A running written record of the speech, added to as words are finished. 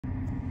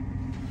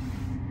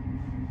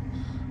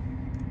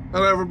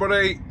Hello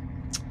everybody,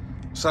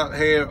 sat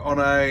here on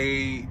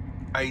a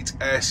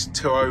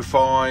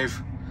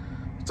 8S205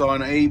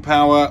 Dyna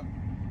E-power.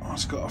 I've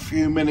just got a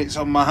few minutes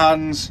on my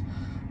hands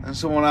and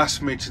someone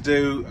asked me to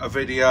do a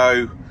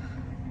video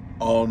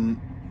on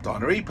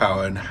Dyna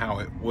E-power and how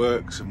it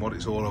works and what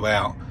it's all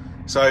about.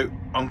 So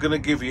I'm going to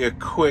give you a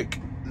quick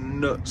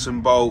nuts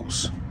and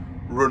bolts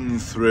run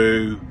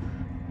through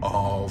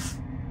of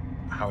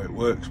how it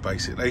works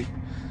basically.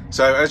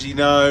 So as you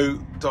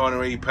know,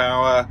 Dyna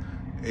E-power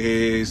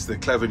is the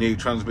clever new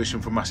transmission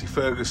from Massey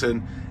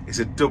Ferguson. It's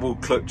a double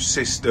clutch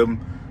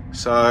system,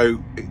 so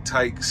it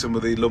takes some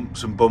of the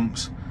lumps and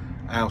bumps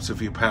out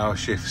of your power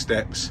shift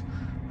steps,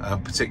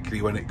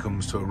 particularly when it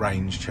comes to a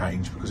range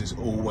change, because it's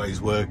always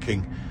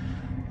working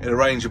in a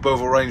range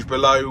above or range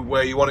below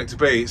where you want it to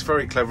be. It's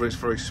very clever, it's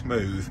very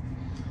smooth.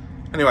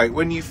 Anyway,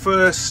 when you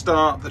first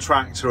start the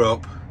tractor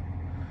up,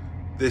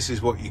 this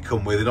is what you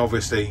come with, and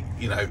obviously,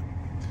 you know,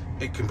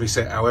 it can be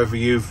set however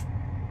you've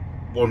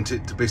want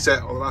it to be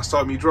set or the last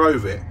time you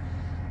drove it,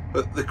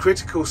 but the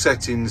critical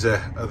settings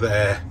are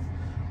there.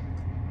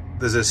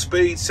 There's a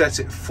speed set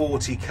at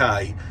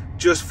 40k,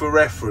 just for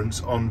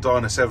reference on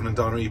Dyna 7 and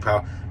Dyna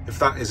E-power. If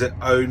that is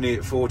only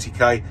at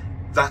 40k,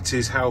 that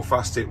is how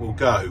fast it will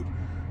go.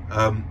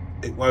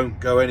 It won't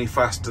go any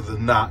faster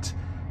than that.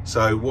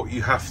 So what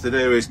you have to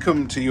do is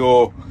come to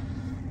your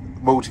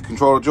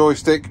multi-controller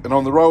joystick, and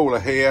on the roller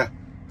here,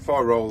 if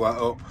I roll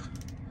that up,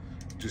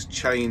 just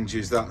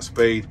changes that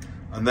speed,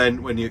 and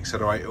then when you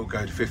accelerate it'll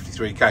go to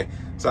 53k.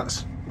 So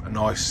that's a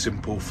nice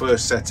simple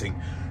first setting.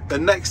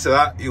 Then next to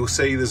that you'll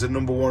see there's a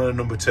number 1 and a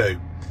number 2.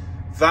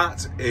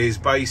 That is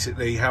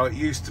basically how it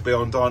used to be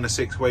on Dyna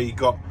 6, where you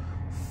got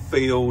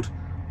field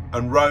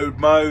and road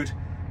mode.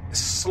 It's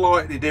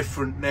slightly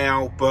different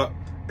now, but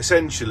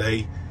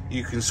essentially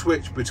you can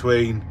switch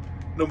between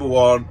number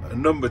 1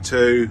 and number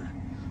 2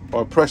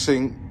 by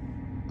pressing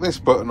this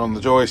button on the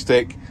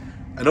joystick,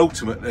 and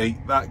ultimately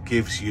that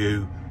gives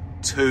you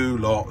 2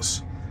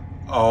 lots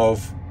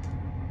of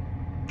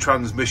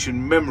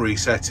transmission memory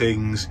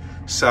settings.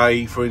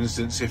 Say for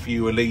instance, if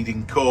you were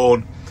leading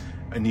corn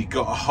and you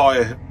got a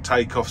higher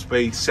takeoff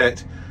speed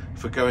set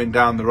for going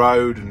down the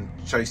road and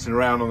chasing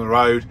around on the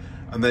road,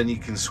 and then you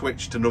can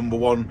switch to number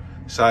 1,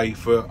 say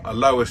for a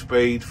lower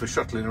speed for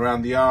shuttling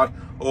around the yard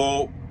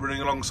or running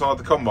alongside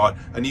the combine,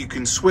 and you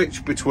can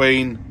switch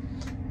between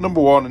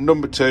number 1 and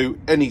number 2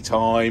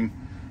 anytime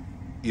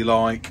you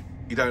like.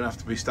 You don't have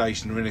to be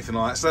stationed or anything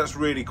like that, so that's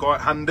really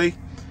quite handy.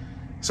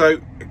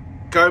 So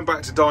going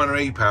back to Dyna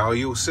E-power,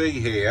 you'll see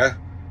here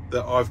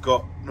that I've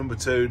got number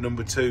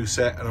 2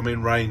 set, and I'm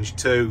in range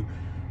 2.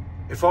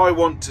 If I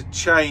want to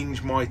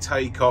change my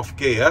takeoff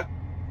gear,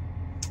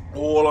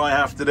 all I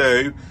have to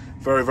do,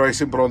 very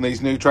simple on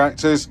these new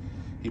tractors,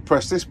 you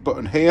press this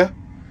button here,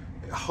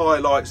 it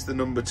highlights the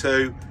number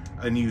 2,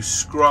 and you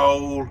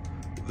scroll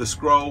the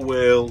scroll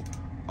wheel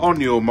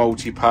on your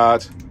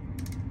multi-pad,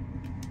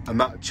 and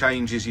that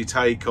changes your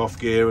takeoff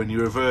gear and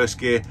your reverse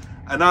gear.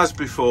 And as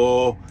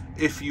before,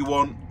 if you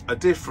want a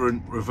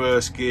different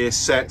reverse gear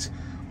set,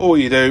 all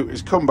you do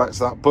is come back to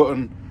that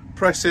button,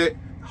 press it,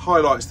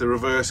 highlights the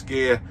reverse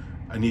gear,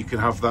 and you can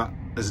have that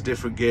as a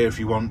different gear if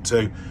you want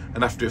to,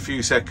 and after a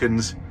few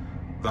seconds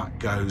that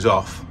goes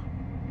off.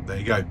 There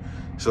you go.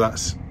 So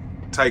that's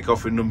take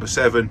off in number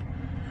 7,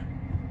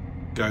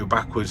 go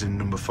backwards in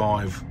number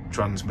 5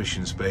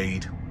 transmission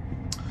speed.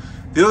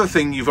 The other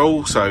thing you've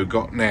also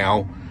got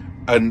now,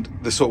 and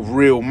the sort of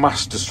real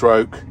master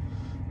stroke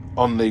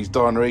on these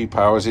Dyna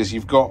E-powers, is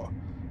you've got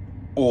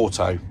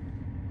auto.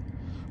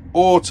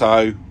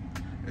 Auto,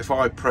 if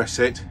I press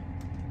it,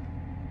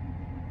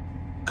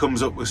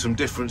 comes up with some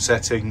different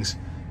settings,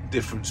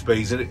 different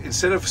speeds, and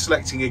instead of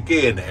selecting a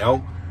gear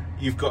now,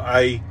 you've got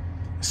a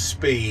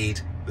speed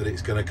that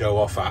it's going to go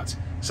off at.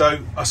 So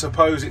I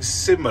suppose it's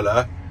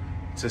similar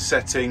to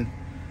setting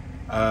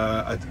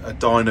a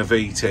Dyna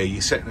VT.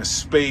 You're setting a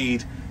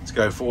speed to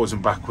go forwards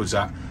and backwards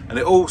at, and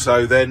it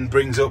also then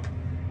brings up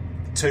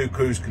 2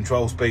 cruise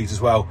control speeds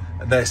as well,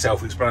 and they're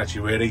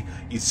self-explanatory really.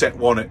 You'd set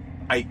one at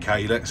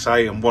 8k, let's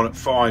say, and one at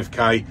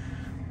 5k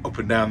up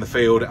and down the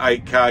field. At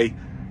 8k,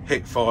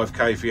 hit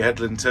 5k for your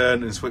headland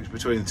turn and switch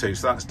between the two.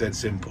 So that's dead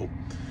simple.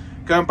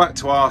 Going back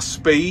to our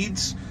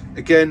speeds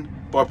again,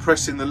 by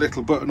pressing the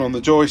little button on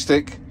the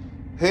joystick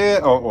here,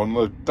 or on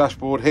the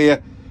dashboard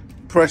here,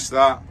 press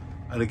that,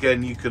 and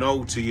again you can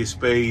alter your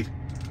speed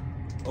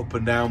up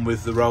and down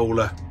with the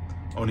roller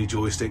on your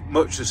joystick,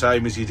 much the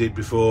same as you did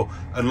before,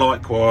 and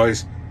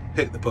likewise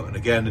hit the button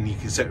again and you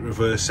can set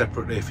reverse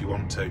separately if you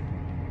want to.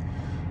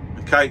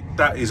 Okay,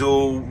 that is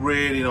all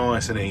really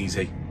nice and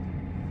easy.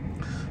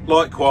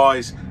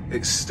 Likewise,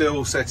 it's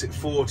still set at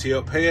 40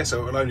 up here,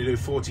 so it'll only do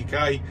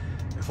 40k.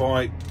 If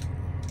I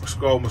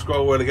scroll my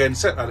scroll wheel again,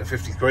 set that at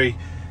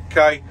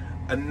 53k,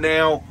 and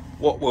now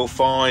what we'll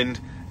find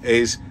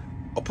is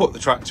I'll put the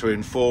tractor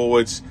in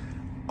forwards,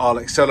 I'll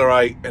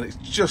accelerate, and it's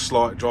just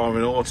like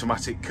driving an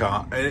automatic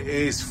car. And it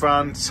is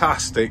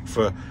fantastic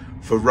for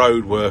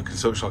road work and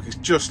such like. It's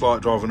just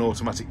like driving an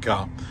automatic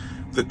car.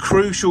 The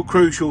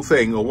crucial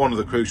thing, or one of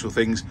the crucial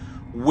things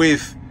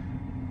with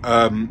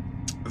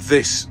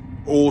this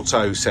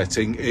auto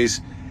setting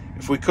is,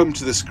 if we come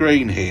to the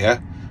screen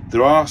here,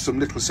 there are some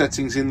little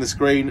settings in the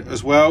screen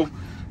as well.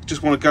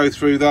 Just want to go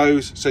through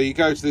those. So you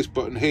go to this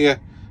button here,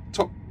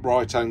 top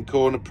right hand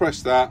corner,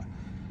 press that,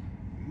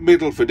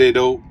 middle for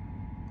diddle,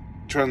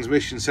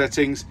 transmission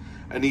settings,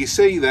 and you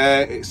see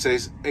there it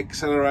says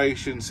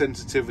acceleration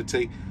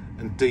sensitivity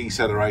and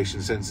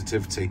deceleration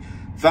sensitivity.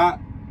 That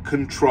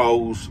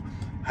controls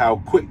how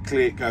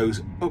quickly it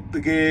goes up the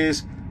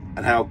gears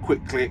and how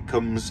quickly it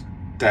comes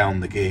down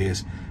the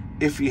gears.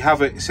 If you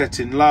have it set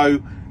in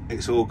low,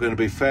 it's all going to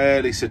be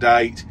fairly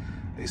sedate.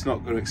 It's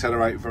not going to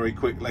accelerate very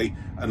quickly,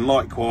 and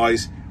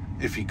likewise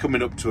if you're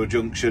coming up to a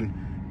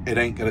junction, it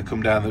ain't going to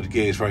come down the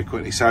gears very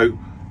quickly. So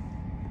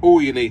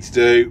all you need to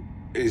do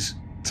is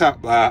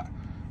tap that,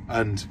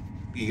 and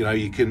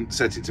you can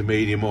set it to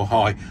medium or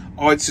high.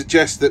 I'd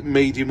suggest that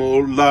medium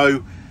or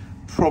low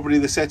probably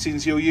the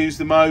settings you'll use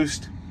the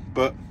most,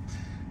 but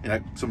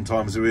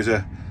sometimes there is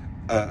a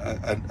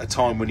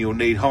time when you'll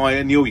need high,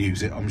 and you'll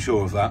use it, I'm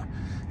sure of that.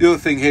 The other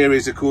thing here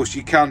is, of course,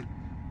 you can,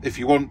 if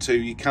you want to,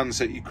 you can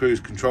set your cruise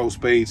control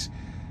speeds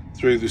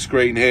through the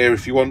screen here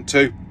if you want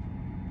to.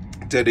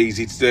 Dead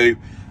easy to do.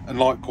 And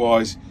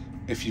likewise,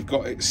 if you've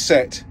got it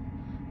set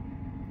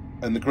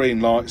and the green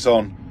light's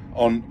on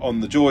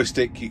the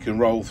joystick, you can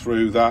roll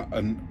through that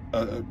and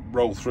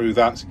roll through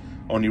that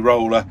on your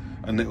roller,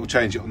 and it will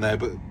change it on there.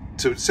 But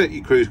to set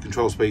your cruise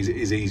control speeds, it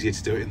is easier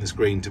to do it in the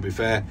screen, to be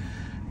fair.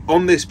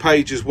 On this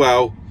page as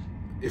well,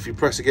 if you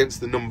press against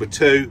the number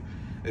 2,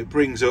 it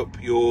brings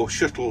up your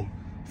shuttle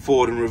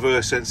forward and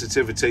reverse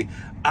sensitivity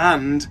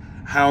and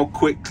how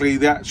quickly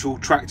the actual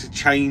tractor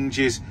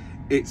changes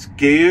its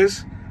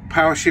gears.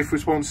 Power shift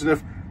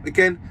responsive.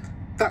 Again,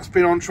 that's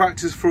been on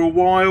tractors for a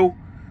while,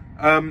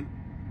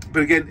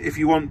 but again, if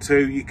you want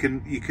to, you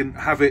can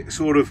have it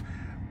sort of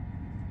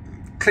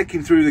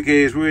clicking through the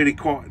gears really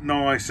quite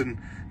nice, and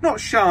not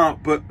sharp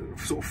but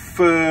sort of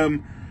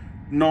firm,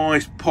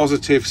 nice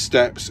positive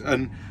steps.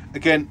 And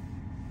again,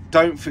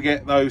 don't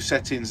forget those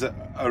settings that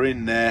are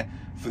in there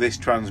for this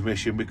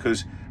transmission,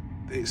 because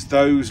it's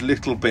those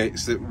little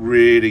bits that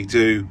really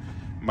do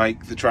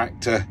make the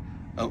tractor,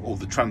 or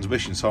the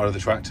transmission side of the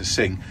tractor,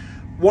 sing.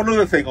 One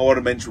other thing I want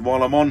to mention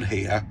while I'm on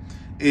here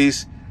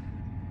is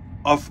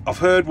I've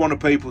heard one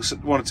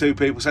or two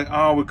people say,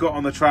 oh, we've got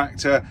on the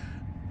tractor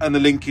and the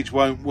linkage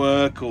won't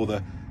work, or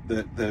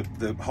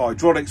the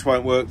hydraulics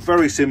won't work.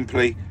 Very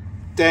simply,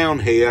 down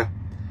here,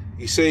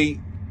 you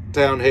see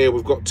down here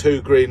we've got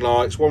 2 green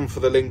lights, one for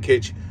the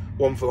linkage,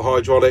 one for the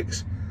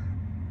hydraulics.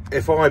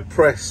 If I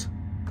press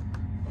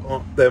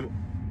them,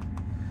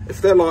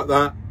 if they're like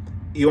that,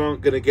 you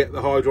aren't going to get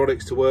the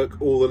hydraulics to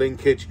work or the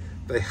linkage.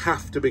 They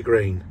have to be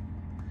green,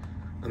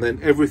 and then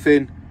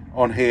everything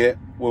on here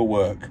will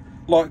work.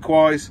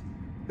 Likewise,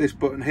 this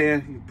button here,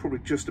 you can probably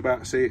just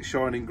about see it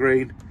shining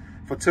green.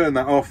 If I turn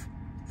that off,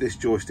 this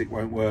joystick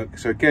won't work.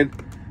 So again,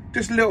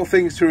 just little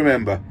things to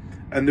remember.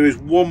 And there is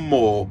one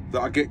more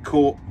that I get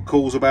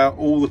calls about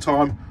all the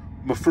time.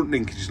 My front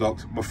linkage is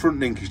locked. My front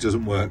linkage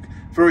doesn't work.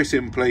 Very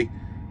simply,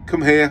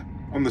 come here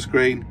on the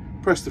screen,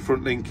 press the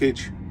front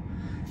linkage.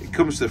 It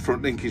comes to the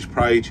front linkage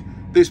page.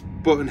 This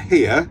button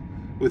here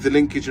with the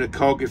linkage and a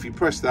cog, if you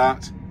press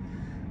that,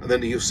 and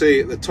then you'll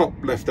see at the top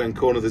left hand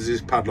corner there's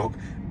this padlock,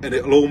 and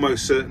it'll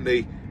almost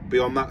certainly be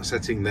on that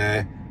setting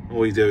there.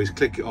 All you do is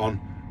click it on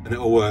and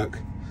it'll work.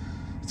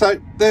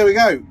 So there we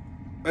go.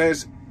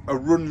 There's a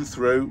run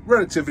through,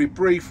 relatively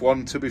brief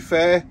one to be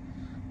fair,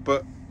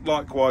 but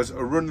likewise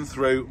a run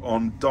through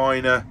on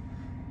Dyna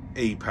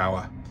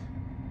E-power.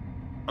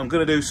 I'm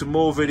going to do some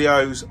more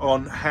videos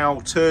on how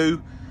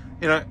to,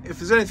 if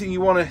there's anything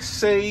you want to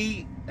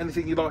see,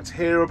 anything you'd like to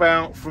hear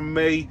about from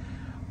me,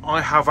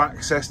 I have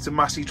access to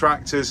Massey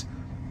tractors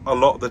a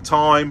lot of the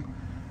time.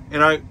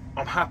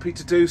 I'm happy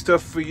to do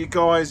stuff for you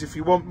guys. If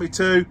you want me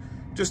to,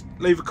 just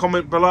leave a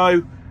comment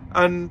below,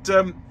 and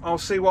I'll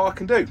see what I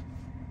can do.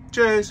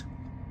 Cheers.